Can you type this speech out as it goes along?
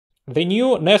The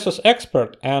new Nessus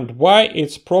Expert and why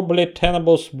it's probably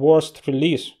Tenable's worst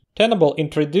release. Tenable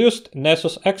introduced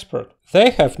Nessus Expert.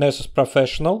 They have Nessus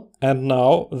Professional, and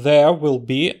now there will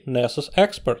be Nessus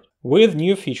Expert with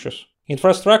new features.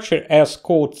 Infrastructure as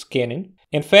code scanning.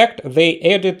 In fact, they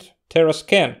added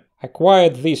TerraScan,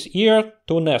 acquired this year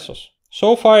to Nessus.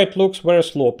 So far it looks very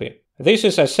sloppy. This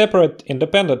is a separate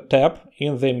independent tab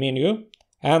in the menu,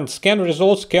 and scan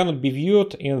results cannot be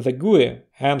viewed in the GUI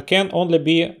and can only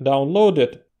be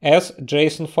downloaded as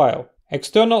JSON file.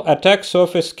 External attack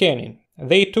surface scanning.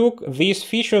 They took these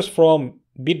features from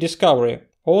BitDiscovery,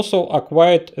 also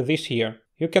acquired this year.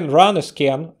 You can run a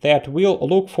scan that will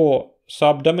look for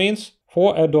subdomains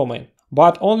for a domain,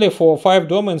 but only for 5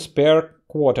 domains per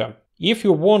quarter. If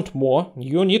you want more,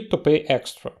 you need to pay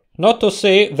extra. Not to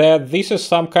say that this is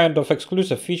some kind of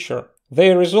exclusive feature.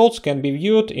 Their results can be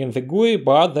viewed in the GUI,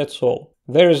 but that's all.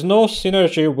 There is no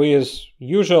synergy with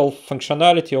usual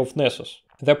functionality of Nessus.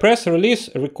 The press release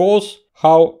recalls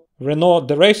how Renaud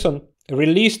Deraison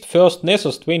released first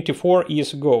Nessus 24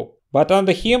 years ago, but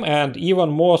under him and even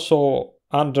more so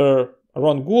under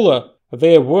Ron Gula,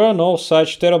 there were no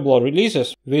such terrible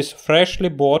releases with freshly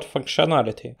bought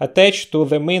functionality attached to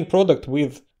the main product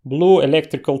with blue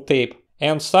electrical tape,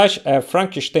 and such a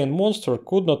Frankenstein monster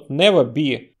could not never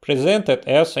be presented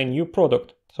as a new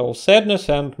product. So sadness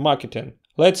and marketing.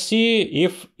 Let's see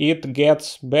if it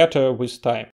gets better with time.